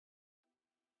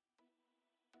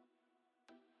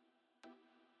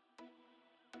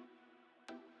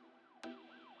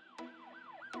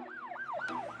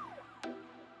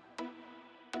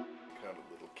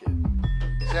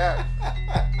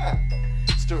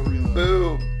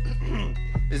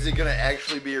Is it gonna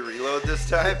actually be a reload this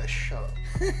time? Yeah, shut up.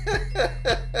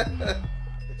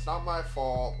 It's not my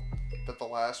fault that the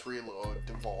last reload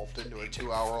devolved into a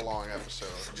 2-hour-long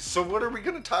episode. So what are we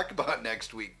gonna talk about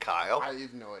next week, Kyle? I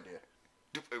have no idea.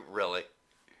 Really?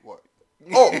 What?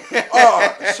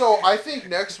 So I think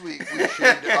next week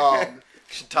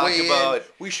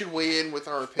we should weigh in with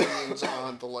our opinions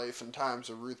on the life and times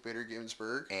of Ruth Bader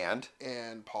Ginsburg and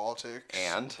politics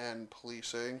and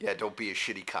policing. Yeah, don't be a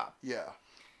shitty cop. Yeah,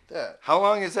 that. How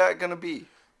long is that gonna be?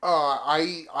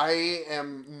 I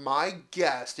am my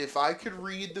guess. If I could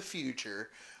read the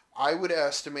future, I would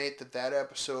estimate that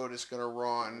episode is going to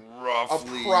run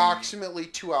roughly approximately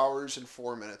 2 hours and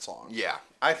 4 minutes long. Yeah,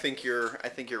 I think you're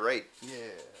right.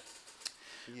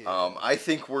 Yeah. I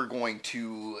think we're going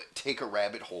to take a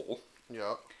rabbit hole.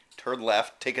 Yep. Turn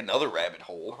left, take another rabbit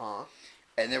hole. Uh-huh.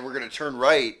 And then we're going to turn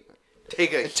right,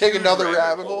 take another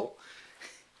rabbit hole.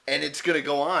 And it's going to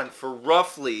go on for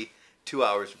roughly 2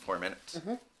 hours and 4 minutes.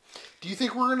 Mm-hmm. Do you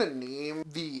think we're going to name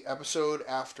the episode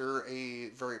after a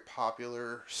very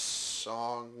popular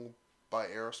song by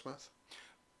Aerosmith?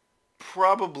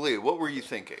 Probably. What were you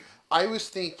thinking? I was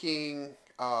thinking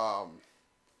the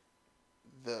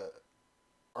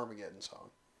Armageddon song.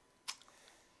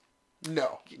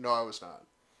 No, I was not.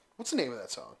 What's the name of that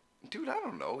song? Dude, I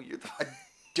don't know. I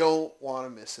don't want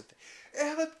to miss a thing.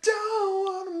 And I don't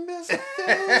want to miss a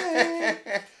thing.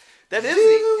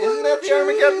 Isn't that the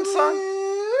Armageddon song?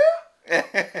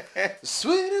 The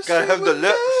sweetest Gotta have the thing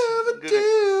lips. ever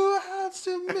do. I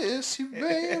still miss you,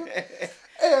 baby.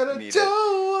 And I don't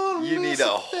want to You miss need a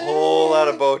whole lot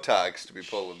of Botox to be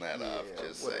pulling that off.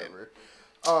 Just whatever.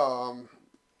 saying.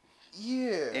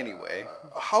 Yeah. Anyway.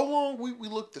 How long, we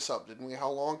looked this up, didn't we? How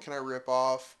long can I rip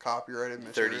off copyrighted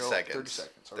material? 30 seconds. 30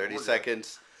 seconds. 30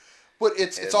 seconds. But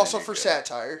it's also for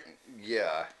satire.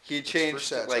 Yeah. He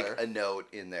changed like a note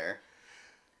in there.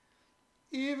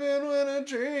 Even when I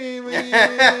dream of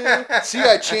you. See,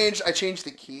 I changed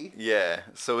the key. Yeah,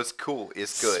 so it's cool.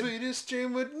 It's good. Sweetest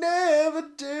dream would never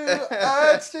do.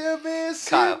 I'd still be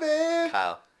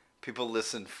Kyle, people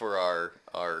listen for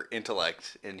our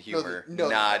intellect and humor,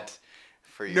 not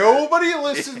for your... Nobody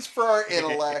listens for our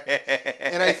intellect.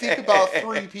 And I think about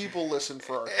 3 people listen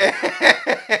for our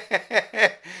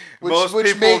intellect.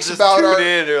 Which makes about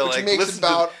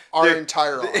our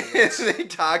entire audience. They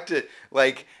talk to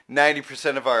like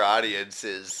 90% of our audience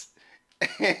is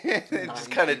it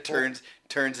just kind of turns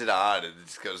it on and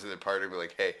just goes to the party and be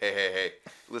like, hey,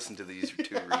 listen to these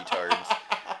 2 retards.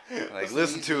 Like,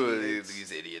 listen to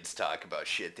these idiots talk about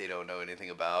shit they don't know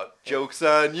anything about. Joke's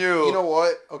on you. You know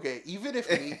what? Okay, even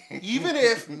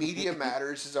if Media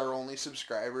Matters is our only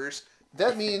subscribers,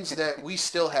 that means that we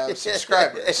still have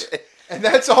subscribers. And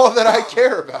that's all that I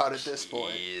care about at this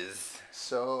point.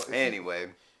 So anyway,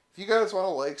 if you guys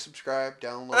want to subscribe,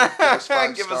 download, give us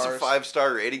 5 give us a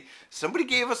 5-star rating. Somebody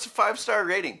gave us a 5-star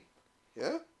rating.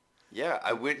 Yeah. Yeah,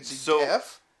 I went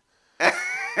deaf?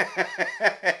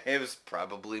 It was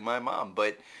probably my mom,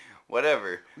 but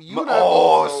whatever.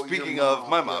 Speaking of,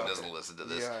 my mom doesn't listen to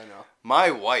this. Yeah, I know.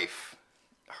 My wife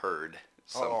heard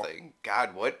something.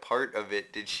 God, what part of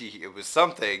it did she? It was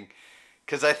something.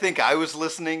 Because I think I was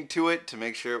listening to it to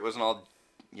make sure it wasn't all,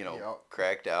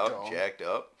 cracked out, jacked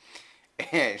up.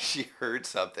 And she heard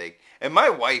something. And my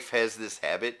wife has this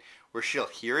habit where she'll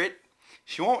hear it.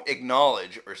 She won't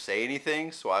acknowledge or say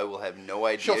anything, so I will have no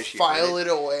idea. She'll file it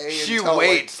away. She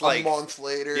waits a month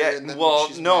later. Yeah, and then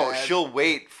she's no, mad. She'll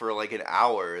wait for like an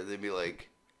hour and then be like,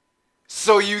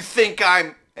 "So you think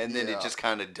I'm?" And then it just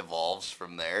kind of devolves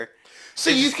from there. So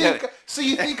you think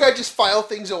I just file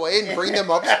things away and bring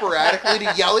them up sporadically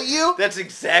to yell at you? That's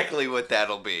exactly what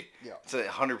that'll be. Yeah. It's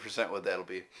 100% what that'll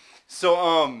be.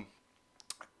 So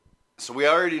so we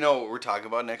already know what we're talking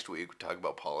about next week. We talk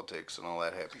about politics and all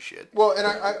that happy shit. Well, and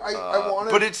I want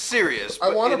to... But it's serious.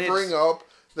 I want to bring up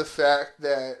the fact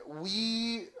that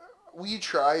we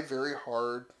try very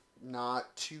hard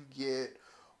not to get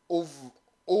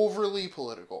overly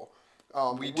political.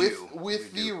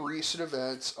 With the recent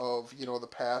events of, the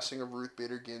passing of Ruth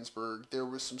Bader Ginsburg, there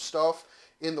was some stuff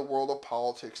in the world of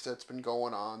politics that's been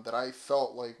going on that I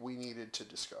felt like we needed to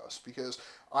discuss because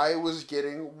I was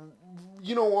getting,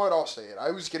 I'll say it.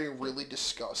 I was getting really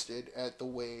disgusted at the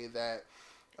way that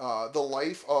the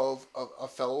life of a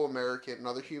fellow American,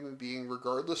 another human being,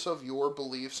 regardless of your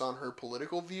beliefs on her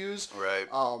political views, right?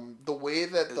 The way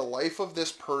that the life of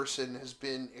this person has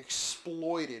been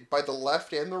exploited by the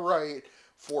left and the right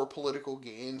for political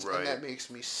gains, and that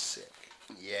makes me sick.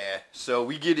 Yeah, so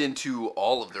we get into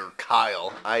all of their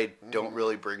Kyle. I don't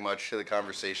really bring much to the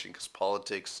conversation because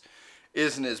politics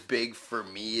isn't as big for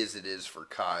me as it is for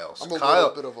Kyle. So I'm a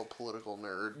little bit of a political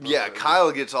nerd. Yeah,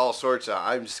 Kyle gets all sorts of...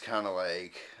 I'm just kind of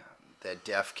like that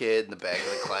deaf kid in the back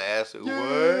of the class. What?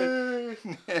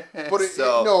 But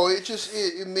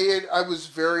it made... I was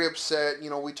very upset. You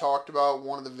know, we talked about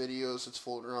one of the videos that's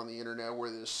floating around the internet where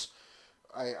this...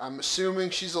 I'm assuming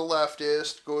she's a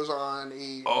leftist, goes on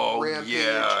a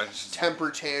rampage, temper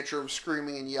tantrum,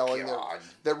 screaming and yelling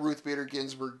that Ruth Bader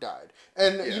Ginsburg died.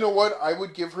 And you know what? I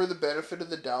would give her the benefit of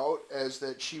the doubt as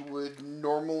that she would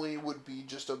be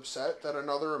just upset that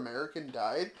another American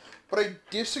died. But I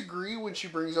disagree when she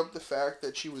brings up the fact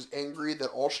that she was angry that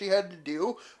all she had to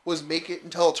do was make it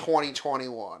until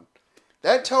 2021.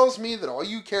 That tells me that all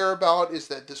you care about is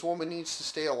that this woman needs to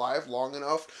stay alive long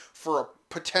enough for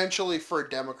potentially for a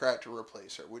Democrat to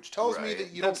replace her, which tells me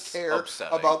that you don't care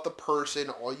about the person.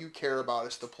 All you care about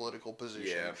is the political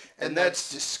position. Yeah. And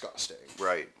that's disgusting.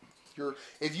 Right.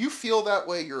 If you feel that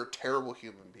way, you're a terrible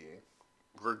human being.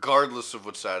 Regardless of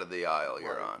what side of the aisle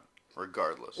you're on.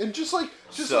 Regardless. And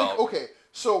okay,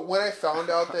 so when I found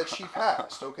out that she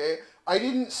passed, okay, I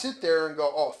didn't sit there and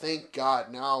go, oh, thank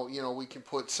God, now, we can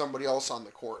put somebody else on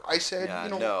the court. I said,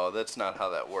 no, that's not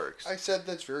how that works. I said,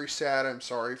 that's very sad. I'm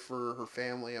sorry for her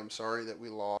family. I'm sorry that we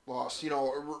lost,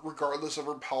 regardless of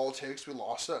her politics, we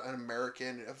lost an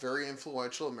American, a very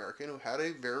influential American who had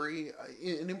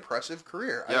an impressive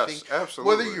career. Yes, I think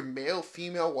absolutely. Whether you're male,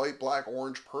 female, white, black,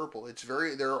 orange, purple,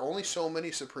 there are only so many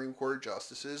Supreme Court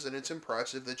justices, and it's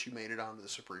impressive that you made it onto the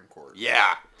Supreme Court.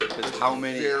 Yeah, because how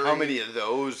many of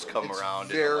those come around?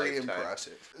 Very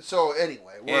impressive. So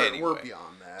anyway, we're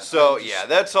beyond that. So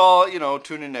that's all.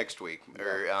 Tune in next week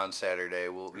or on Saturday.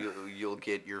 You'll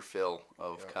get your fill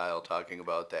of Kyle talking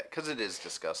about that because it is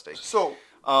disgusting. So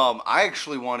I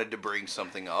actually wanted to bring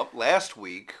something up. Last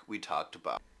week we talked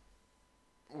about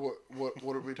what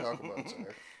did we talk about? Sorry.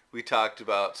 We talked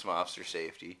about some officer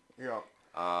safety. Yeah.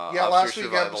 Last week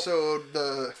survival.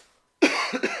 Episode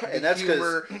and that's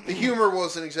because the humor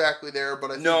wasn't exactly there,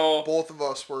 but I think both of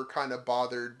us were kind of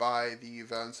bothered by the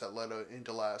events that led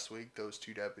into last week. Those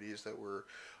two deputies that were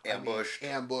ambushed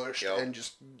and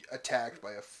just attacked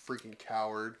by a freaking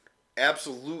coward.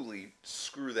 Absolutely,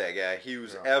 screw that guy. He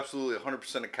was absolutely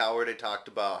 100% a coward. I talked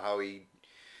about how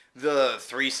the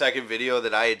 3-second video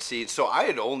that I had seen. So I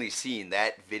had only seen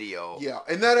that video. Yeah,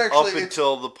 and that actually up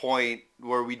until the point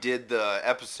where we did the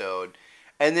episode.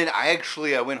 And then I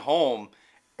went home,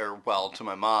 to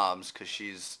my mom's, because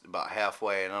she's about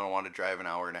halfway, and I don't want to drive an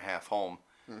hour and a half home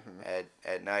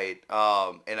at night.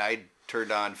 And I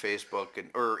turned on Facebook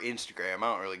or Instagram.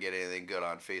 I don't really get anything good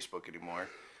on Facebook anymore.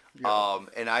 Yeah.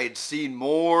 And I had seen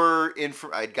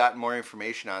I'd gotten more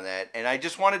information on that, and I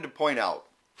just wanted to point out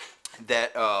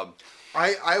that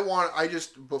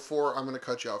before I'm going to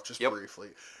cut you off just briefly.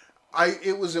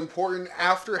 It was important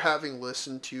after having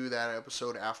listened to that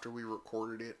episode after we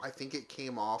recorded it. I think it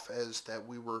came off as that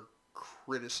we were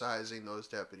criticizing those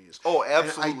deputies. Oh,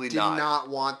 absolutely not. I did not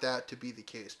want that to be the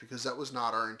case because that was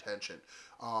not our intention.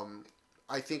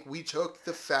 I think we took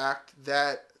the fact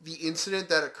that the incident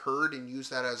that occurred and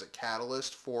used that as a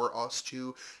catalyst for us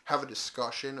to have a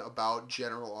discussion about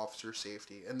general officer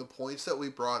safety. And the points that we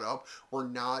brought up were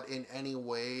not in any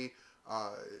way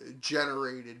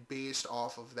generated based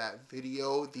off of that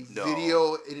video. The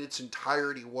video in its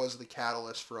entirety was the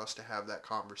catalyst for us to have that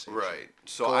conversation. Right.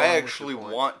 So I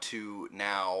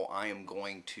am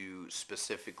going to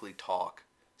specifically talk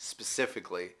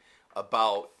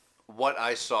about what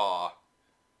I saw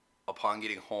upon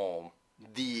getting home.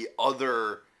 The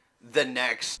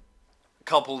next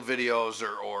couple of videos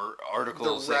or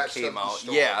articles that came out.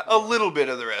 Yeah, a little bit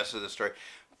of the rest of the story.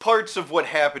 Parts of what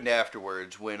happened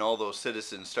afterwards when all those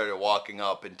citizens started walking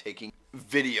up and taking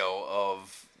video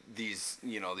of these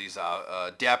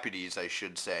deputies, I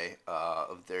should say,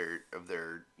 of their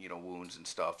wounds and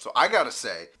stuff. So I gotta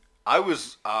say, I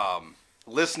was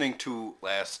listening to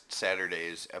last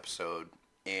Saturday's episode,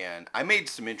 and I made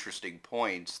some interesting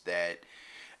points that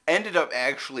ended up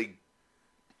actually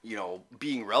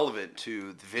being relevant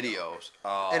to the videos.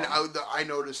 And I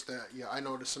noticed that, I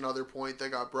noticed another point that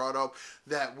got brought up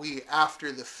that we,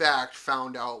 after the fact,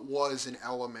 found out was an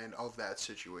element of that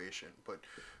situation. But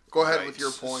go ahead with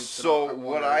your point. So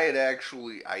what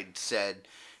I'd said,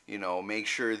 make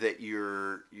sure that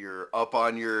you're up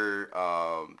on your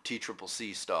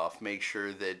TCCC stuff. Make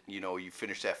sure that, you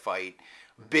finish that fight.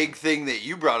 Big thing that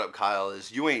you brought up, Kyle,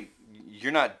 is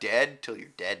you're not dead till you're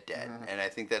dead. Mm-hmm. And I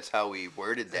think that's how we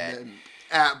worded that.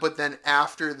 But then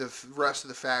after the rest of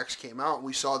the facts came out,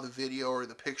 we saw the video or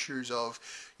the pictures of,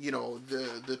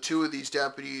 the two of these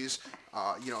deputies,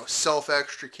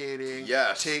 self-extricating,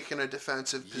 taking a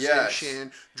defensive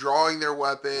position, drawing their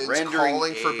weapons,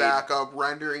 calling for backup,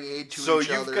 rendering aid to each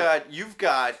other. So you've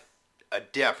got a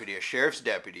deputy, a sheriff's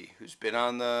deputy, who's been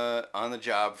on the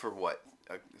job for what?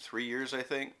 3 years, I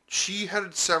think. She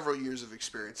had several years of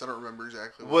experience. I don't remember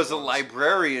exactly. Was a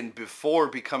librarian before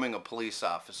becoming a police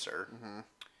officer. Mm-hmm.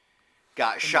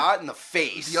 Got shot in the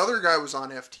face. The other guy was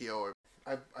on FTO,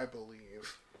 I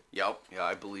believe. Yep. Yeah,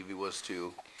 I believe he was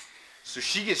too. So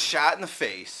she gets shot in the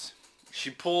face. She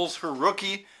pulls her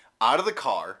rookie out of the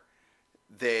car.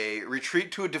 They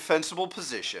retreat to a defensible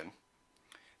position.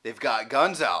 They've got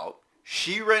guns out.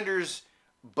 She renders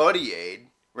buddy aid.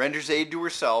 Renders aid to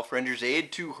herself, renders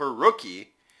aid to her rookie,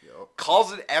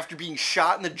 calls it after being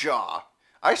shot in the jaw.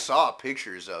 I saw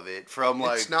pictures of it from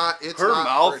her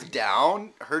mouth pretty.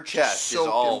 Down, her chest is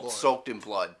all soaked in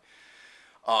blood.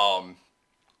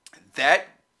 That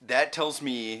tells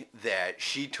me that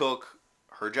she took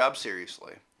her job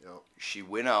seriously. Yep. She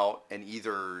went out and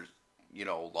either,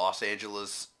 Los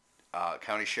Angeles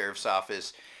County Sheriff's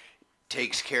Office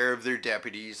takes care of their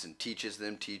deputies and teaches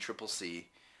them TCCC.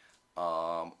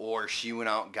 Or she went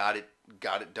out and got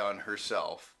it done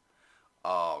herself.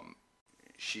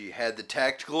 She had the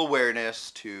tactical awareness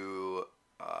to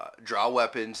draw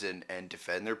weapons and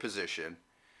defend their position,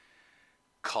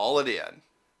 call it in,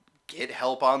 get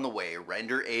help on the way,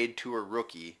 render aid to her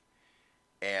rookie,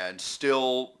 and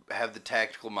still have the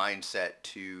tactical mindset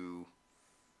to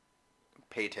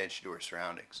pay attention to her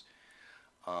surroundings.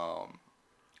 I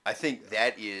think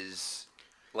that is...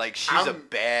 she's a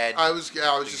bad... I was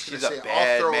just going to say,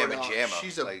 I'll throw it out.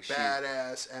 She's a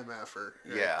badass MFer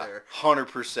there.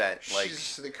 100%.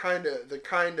 She's the kind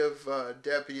of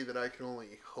deputy that I can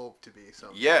only hope to be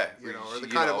something. Yeah. Or the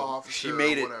kind of officer she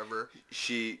made or whatever.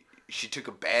 She took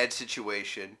a bad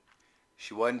situation.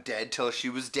 She wasn't dead till she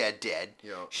was dead.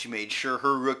 Yeah. She made sure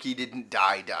her rookie didn't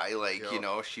die.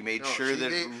 She made sure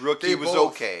that rookie was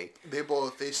okay.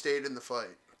 They stayed in the fight.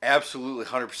 Absolutely,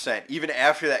 100%. Even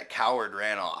after that coward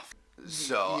ran off.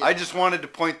 So, I just wanted to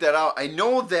point that out. I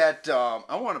know that,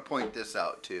 I want to point this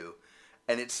out, too.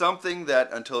 And it's something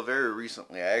that, until very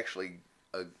recently, I actually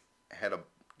had a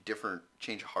different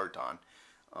change of heart on.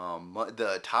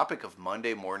 The topic of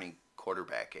Monday morning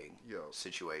quarterbacking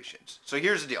situations. So,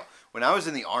 here's the deal. When I was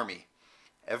in the Army,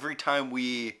 every time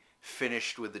we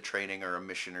finished with the training or a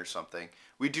mission or something,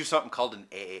 we do something called an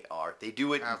AAR. They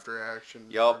do it after action.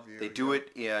 Yep. They do it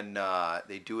in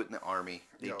the Army.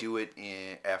 They do it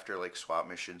after SWAT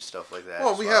missions, stuff like that.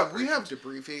 Well, we have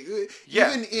debriefing.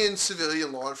 Even in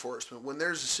civilian law enforcement, when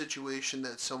there's a situation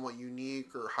that's somewhat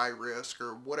unique or high risk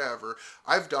or whatever,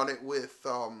 I've done it with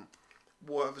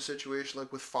we'll have a situation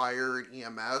like with fire and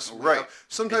EMS. Right.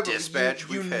 Some type of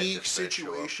unique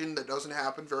situation that doesn't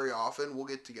happen very often. We'll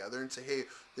get together and say, hey,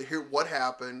 here, what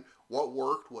happened? What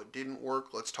worked? What didn't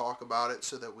work? Let's talk about it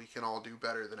so that we can all do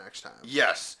better the next time.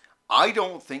 Yes. I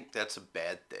don't think that's a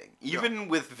bad thing. Even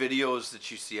with videos that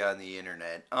you see on the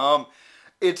internet.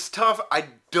 It's tough. I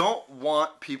don't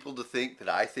want people to think that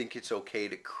I think it's okay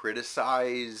to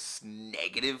criticize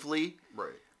negatively.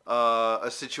 Right.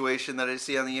 A situation that I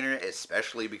see on the internet,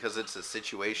 especially because it's a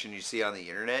situation you see on the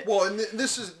internet. Well, and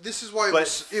this is why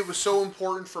it was so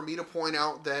important for me to point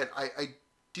out that I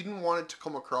didn't want it to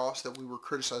come across that we were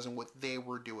criticizing what they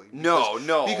were doing. No.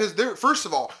 Because first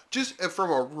of all, just from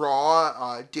a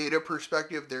raw data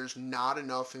perspective, there's not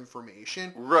enough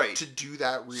information to do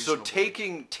that reasonably. So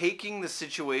taking the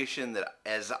situation that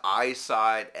as I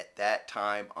saw it at that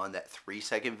time on that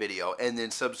 3-second video, and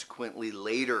then subsequently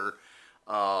later,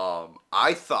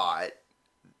 I thought,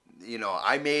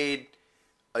 I made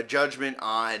a judgment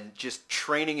on just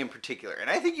training in particular. And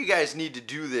I think you guys need to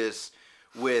do this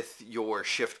with your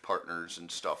shift partners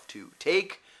and stuff too.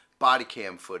 Take body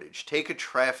cam footage. Take a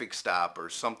traffic stop or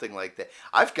something like that.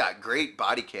 I've got great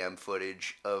body cam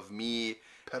footage of me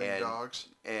petting dogs.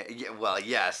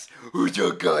 Yes. Who's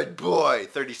a good boy?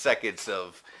 30 seconds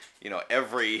of,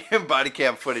 every body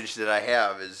cam footage that I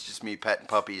have is just me petting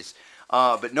puppies.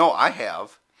 But no, I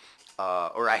have,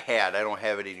 or I had. I don't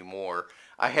have it anymore.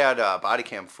 I had body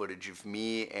cam footage of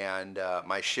me and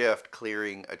my shift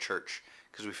clearing a church.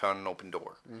 Because we found an open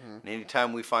door. Mm-hmm. And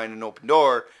anytime we find an open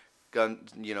door,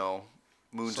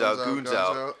 moon's out, goons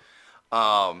out.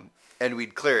 And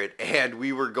we'd clear it. And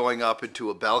we were going up into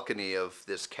a balcony of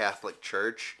this Catholic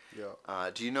church. Yeah.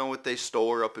 Do you know what they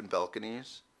store up in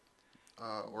balconies?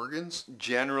 Organs?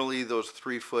 Generally, those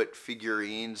 3-foot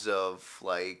figurines of,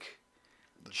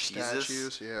 Jesus.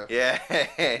 Statues, yeah. Yeah,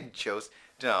 and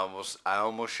I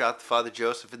almost shot the Father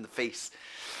Joseph in the face.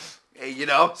 You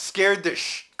know, scared the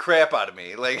crap out of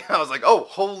me. Like, I was like, oh,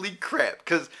 holy crap.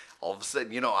 Because all of a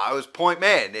sudden, you know, I was point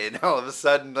man. And all of a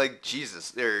sudden, like,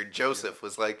 Joseph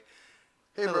was like,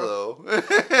 hey, hello. Bro.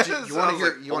 You want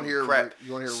to hear a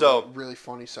really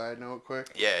funny side note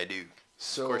quick? Yeah, I do.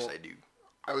 So, of course I do.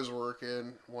 I was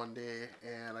working one day,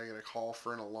 and I get a call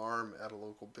for an alarm at a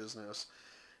local business.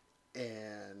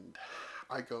 And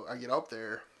I get up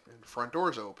there, and the front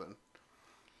door's open.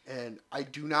 And I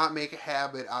do not make a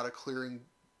habit out of clearing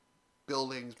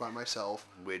buildings by myself.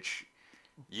 Which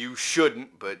you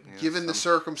shouldn't, but you know, given the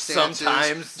circumstances,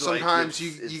 sometimes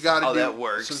you got to do that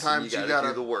works. Sometimes you got to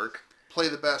do the work. Play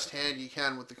the best hand you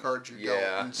can with the cards you're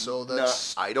dealt. And so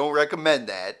that's. I don't recommend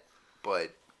that, but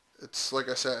it's like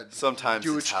I said. Sometimes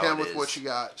do what you can with what you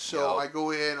got. So I go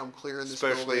in, I'm clearing this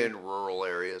building. Especially in rural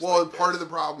areas. Well, and part of the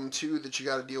problem too that you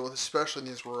got to deal with, especially in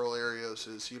these rural areas,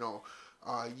 is you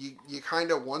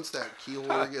kind of, once that key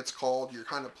holder gets called, you're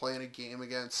kind of playing a game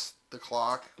against the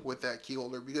clock with that key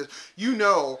holder because they're going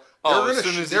to as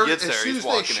soon as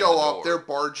they show up, they're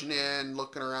barging in,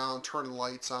 looking around, turning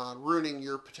lights on, ruining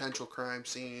your potential crime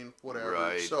scene, whatever.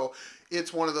 Right. So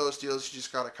it's one of those deals you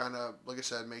just got to kind of, like I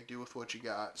said, make do with what you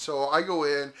got. So I go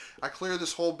in, I clear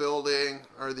this whole building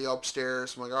or the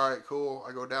upstairs. I'm like, all right, cool.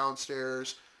 I go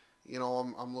downstairs. You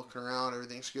know, I'm looking around,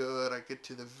 everything's good. I get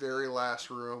to the very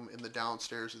last room in the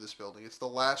downstairs of this building. It's the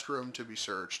last room to be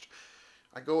searched.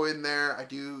 I go in there, I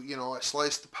do, I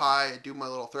slice the pie, I do my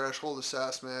little threshold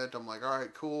assessment. I'm like, all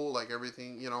right, cool, like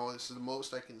everything, this is the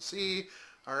most I can see.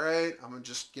 All right, I'm going to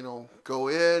just, go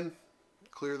in,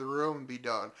 clear the room, and be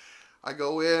done. I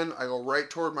go in, I go right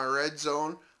toward my red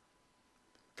zone.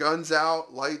 Guns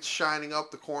out, lights shining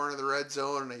up the corner of the red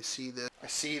zone, and I see this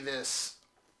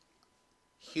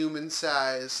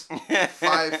human-sized,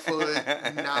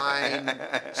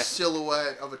 5'9"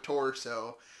 silhouette of a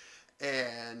torso,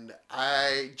 and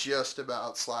I just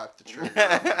about slapped the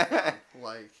trigger.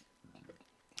 Like,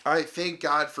 I thank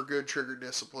God for good trigger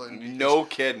discipline. No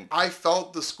kidding. I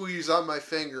felt the squeeze on my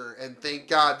finger, and thank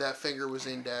God that finger was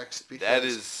indexed. Because, that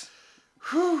is...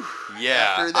 Whew,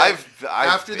 yeah,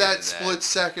 after that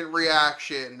split-second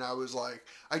reaction, I was like,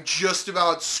 I just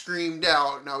about screamed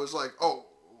out, and I was like, oh,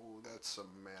 that's a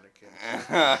mannequin.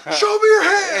 Show me your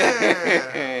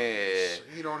hands.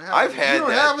 You don't have. I've had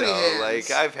that though.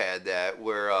 Like I've had that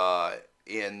where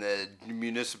in the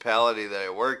municipality that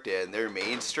I worked in, their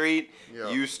main street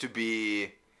used to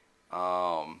be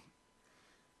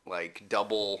like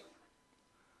double.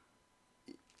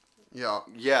 Yeah.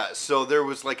 Yeah. So there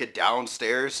was like a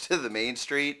downstairs to the main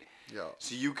street. Yeah.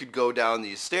 So you could go down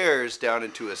these stairs down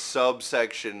into a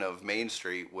subsection of Main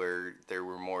Street where there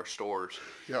were more stores.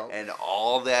 Yeah. And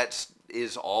all that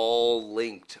is all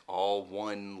linked, all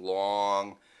one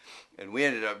long. And we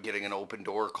ended up getting an open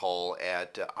door call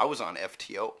at, I was on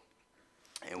FTO.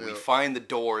 And we find the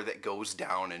door that goes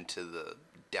down into the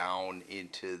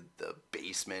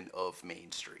basement of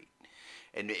Main Street.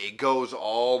 And it goes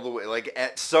all the way, like,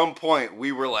 at some point,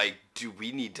 we were like, dude,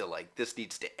 we need to, like, this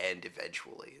needs to end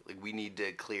eventually. Like, we need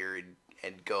to clear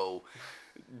and go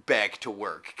back to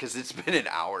work, because it's been an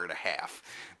hour and a half.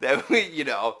 That we,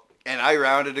 and I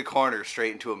rounded a corner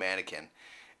straight into a mannequin.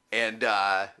 And,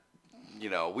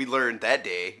 we learned that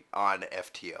day on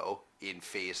FTO in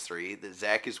Phase 3 that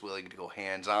Zach is willing to go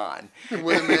hands-on.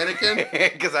 With a mannequin?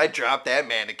 Because I dropped that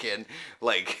mannequin,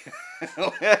 like...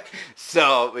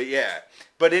 So, but yeah.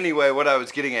 But anyway, what I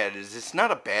was getting at is it's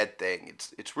not a bad thing.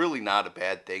 It's really not a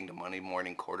bad thing to Monday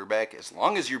morning quarterback as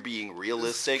long as you're being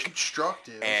realistic. It's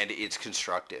constructive. And it's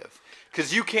constructive.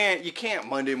 Because you can't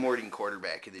Monday morning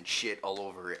quarterback and then shit all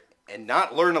over it and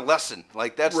not learn a lesson.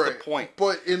 Like, that's the point.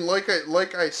 But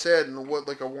like I said, and what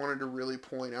I wanted to really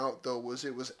point out though was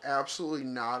it was absolutely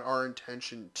not our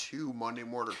intention to Monday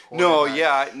morning quarterback. No,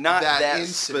 yeah, not that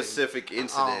specific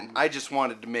incident. I just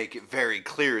wanted to make it very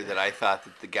clear that I thought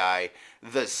that the guy,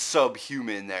 the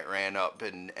subhuman that ran up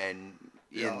and in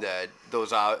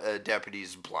those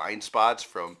deputies' blind spots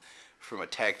from a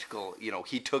tactical,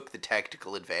 he took the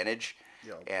tactical advantage.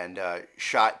 And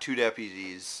shot 2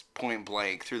 deputies point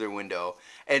blank through their window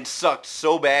and sucked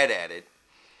so bad at it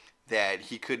that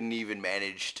he couldn't even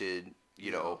manage to,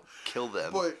 kill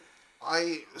them. But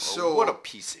what a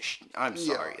piece of shit. I'm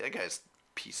sorry. That guy's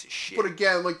a piece of shit. But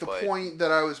again, like the point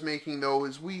that I was making though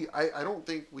is I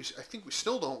think we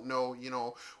still don't know,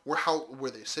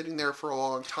 were they sitting there for a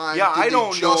long time? Yeah, I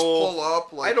don't know. Just pull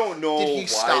up? Like, I don't know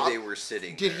why they were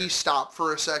sitting there. Did he stop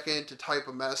for a second to type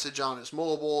a message on his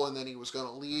mobile and then he was going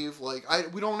to leave? Like,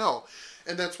 we don't know.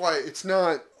 And that's why it's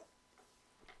not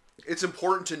it's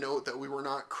important to note that we were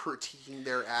not critiquing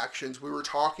their actions. We were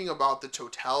talking about the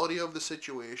totality of the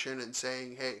situation and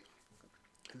saying, hey,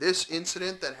 this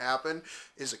incident that happened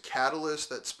is a catalyst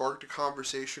that sparked a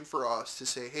conversation for us to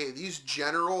say, hey, these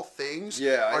general things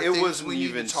are things we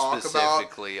need to talk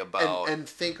about and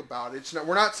think about. It's not,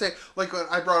 we're not saying, like when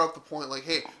I brought up the point, like,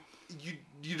 hey,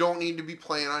 you don't need to be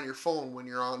playing on your phone when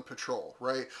you're on patrol,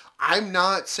 right? I'm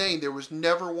not saying, there was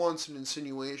never once an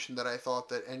insinuation that I thought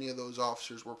that any of those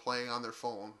officers were playing on their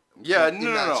phone. Yeah, in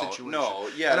that situation.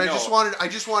 And I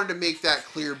just wanted to make that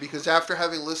clear, because after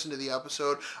having listened to the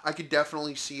episode, I could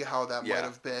definitely see how that might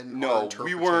have been. No,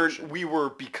 we weren't. We were,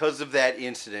 because of that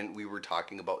incident, we were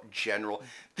talking about general.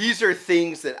 These are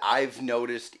things that I've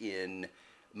noticed in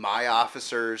my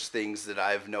officers, things that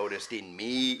I've noticed in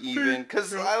me, even,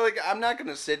 because I'm not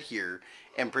gonna sit here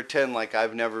and pretend like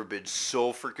I've never been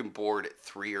so freaking bored at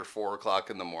 3 or 4 o'clock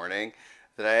in the morning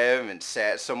that I haven't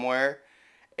sat somewhere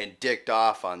and dicked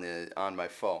off on my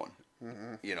phone.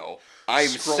 Mm-hmm. You know, I'm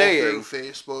Scroll saying through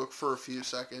Facebook for a few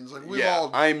seconds, like we've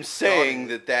all. I'm saying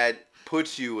that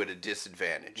puts you at a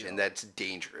disadvantage, and that's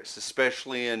dangerous,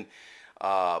 especially in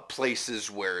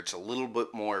places where it's a little bit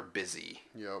more busy.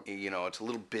 Yep. You know, it's a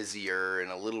little busier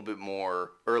and a little bit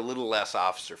more, or a little less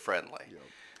officer friendly.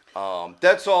 Yep.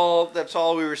 That's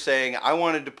all we were saying. I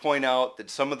wanted to point out that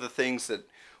some of the things that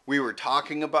we were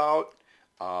talking about,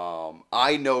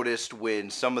 I noticed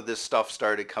when some of this stuff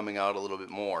started coming out a little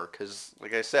bit more, because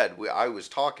like I said, I was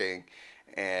talking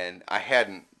and I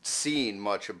hadn't seen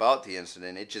much about the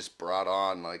incident. It just brought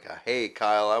on like, hey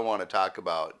Kyle, I want to talk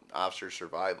about officer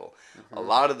survival. Mm-hmm. A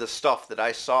lot of the stuff that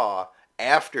I saw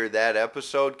after that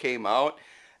episode came out,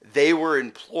 they were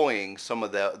employing some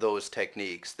of those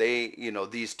techniques. They,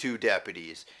 these two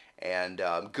deputies, and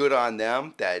good on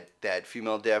them. That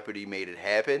female deputy made it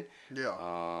happen. Yeah.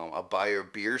 I'll buy her a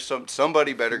beer.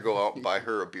 Somebody better go out and buy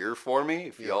her a beer for me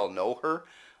if y'all know her.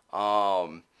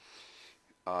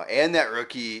 And that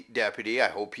rookie deputy, I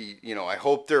hope I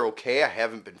hope they're okay. I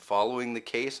haven't been following the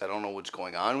case. I don't know what's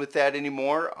going on with that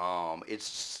anymore.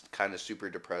 It's kind of super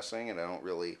depressing, and I don't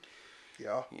really,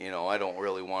 I don't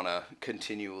really want to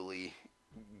continually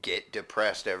get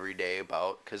depressed every day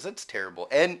because that's terrible.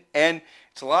 And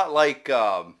it's a lot like,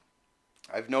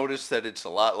 I've noticed that it's a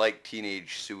lot like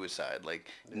teenage suicide. Like,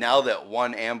 now that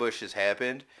one ambush has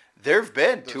happened, there have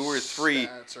been two or three.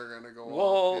 Stats are gonna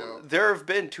go up. There have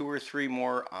been 2 or 3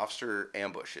 more officer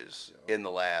ambushes in the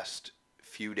last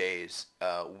few days,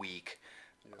 week,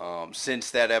 since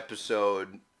that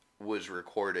episode was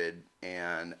recorded,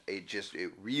 and I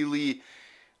really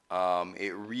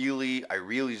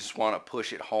just want to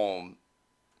push it home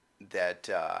that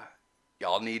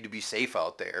y'all need to be safe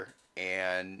out there,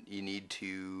 and you need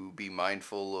to be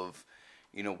mindful of,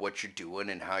 what you're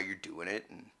doing and how you're doing it,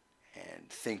 and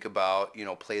think about,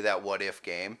 play that what if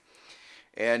game,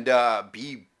 and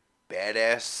be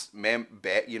badass,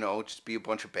 just be a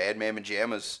bunch of bad mamma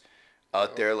jammas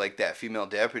out there, like that female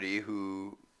deputy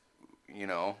who,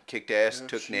 kicked ass,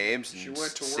 took names, and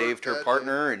saved her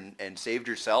partner and saved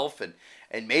herself and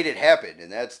made it happen.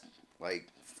 And that's like,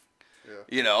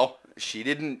 she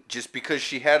didn't, just because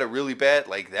she had a really bad,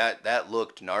 like that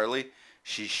looked gnarly.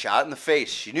 She's shot in the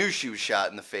face. She knew she was shot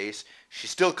in the face. She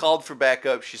still called for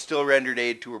backup. She still rendered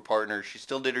aid to her partner. She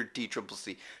still did her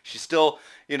TCCC. She still,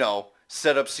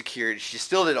 set up security. She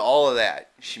still did all of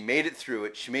that. She made it through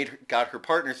it. She got her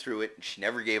partner through it, and she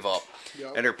never gave up.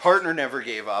 Yep. And her partner never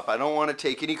gave up. I don't want to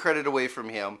take any credit away from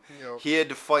him. Yep. He had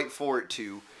to fight for it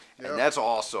too, and that's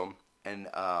awesome. And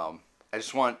I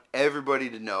just want everybody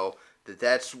to know that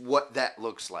that's what that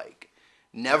looks like.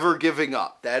 Never giving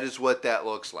up. That is what that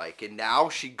looks like. And now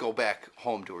she'd go back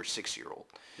home to her 6-year-old.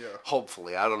 Yeah.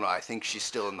 Hopefully. I don't know. I think she's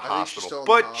still in the hospital.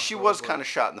 But she was kind of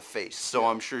shot in the face, so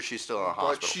I'm sure she's still in the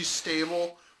hospital. But she's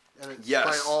stable, and it's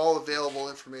by all available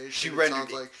information. She rendered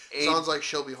sounds like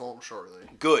she'll be home shortly.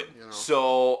 Good.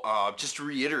 So just to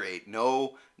reiterate, be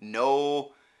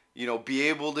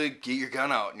able to get your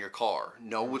gun out in your car.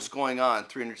 Know what's going on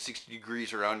 360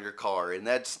 degrees around your car. And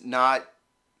that's not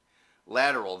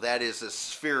lateral. That is a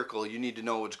spherical. You need to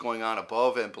know what's going on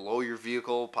above and below your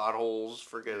vehicle, potholes,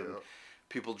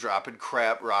 people dropping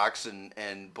crap, rocks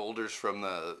and boulders from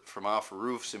off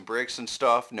roofs and bricks and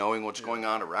stuff, knowing what's going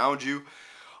on around you.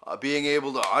 Being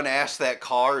able to unass that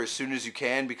car as soon as you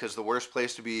can, because the worst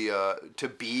place to be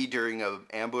during an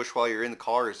ambush while you're in the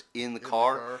car is in the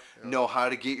car. Know how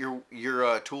to get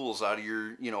your tools out of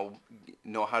your,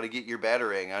 know how to get your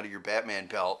batarang out of your Batman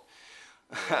belt.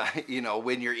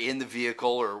 When you're in the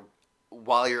vehicle or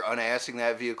while you're unassing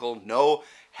that vehicle,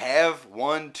 have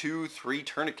 1, 2, 3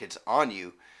 tourniquets on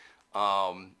you.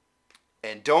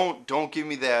 And don't give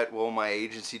me that. Well, my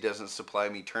agency doesn't supply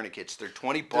me tourniquets. They're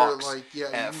 $20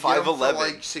 at 511.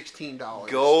 Like $16.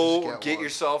 Go get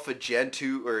yourself a Gen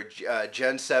 2 or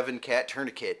Gen 7 cat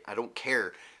tourniquet. I don't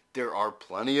care. There are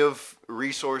plenty of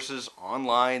resources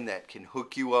online that can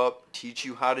hook you up, teach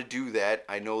you how to do that.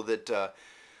 I know that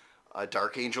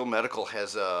Dark Angel Medical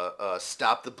has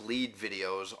Stop the Bleed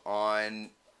videos on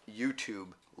YouTube.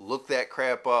 Look that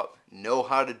crap up. Know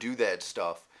how to do that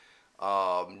stuff.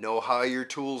 Know how your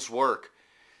tools work.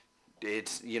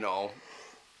 It's,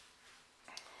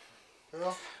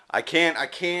 Well, I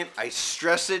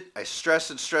stress it. I stress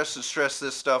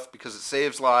this stuff because it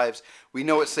saves lives. We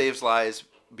know it saves lives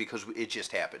because it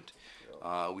just happened.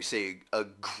 We say a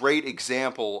great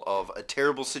example of a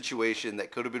terrible situation that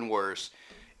could have been worse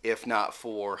if not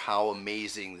for how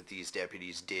amazing that these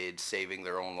deputies did saving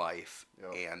their own life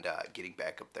and getting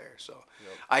back up there. So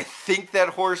I think that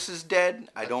horse is dead.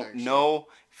 I don't know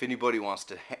if anybody wants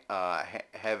to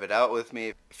have it out with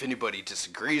me, if anybody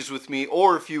disagrees with me,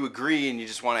 or if you agree and you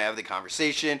just want to have the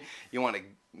conversation, you want to,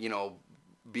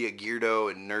 be a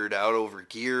geardo and nerd out over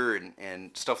gear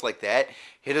and stuff like that,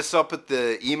 hit us up at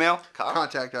the email.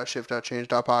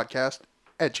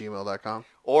 contact.shift.change.podcast@gmail.com.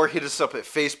 Or hit us up at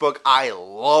Facebook. I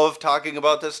love talking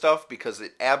about this stuff because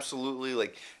it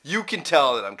absolutely, you can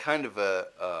tell that I'm kind of a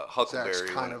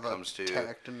huckleberry when it comes to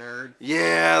tech nerd.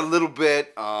 Yeah, a little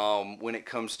bit. When it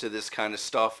comes to this kind of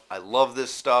stuff, I love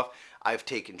this stuff. I've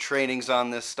taken trainings on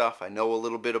this stuff. I know a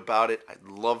little bit about it. I'd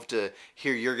love to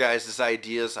hear your guys'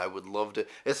 ideas. I would love to,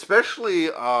 especially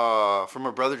from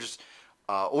our brothers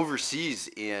overseas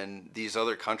in these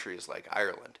other countries like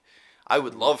Ireland. I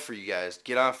would love for you guys to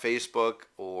get on Facebook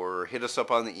or hit us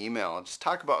up on the email and just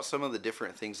talk about some of the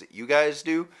different things that you guys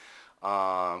do.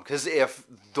 Because if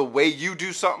the way you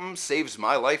do something saves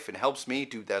my life and helps me,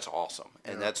 dude, that's awesome.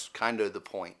 And that's kind of the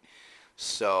point.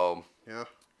 So,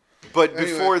 but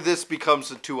anyway, before this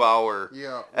becomes a 2-hour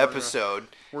episode,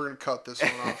 we're gonna cut this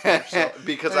one off here, so.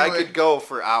 Because anyway, I could go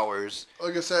for hours.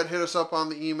 Like I said, hit us up on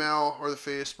the email or the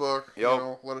Facebook.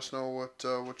 Let us know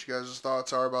what you guys'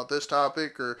 thoughts are about this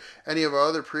topic or any of our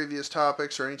other previous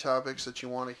topics or any topics that you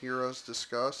want to hear us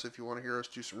discuss. If you want to hear us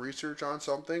do some research on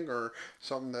something or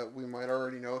something that we might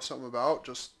already know something about,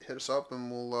 just hit us up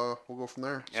and we'll go from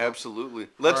there. So. Absolutely.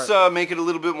 Let's make it a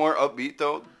little bit more upbeat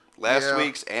though. Last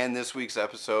week's and this week's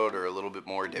episode are a little bit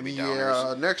more Debbie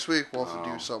Downers. Yeah, next week we'll have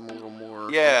to do something a little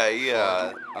more.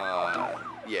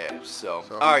 So,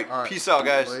 all right. Peace out,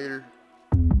 guys. Later.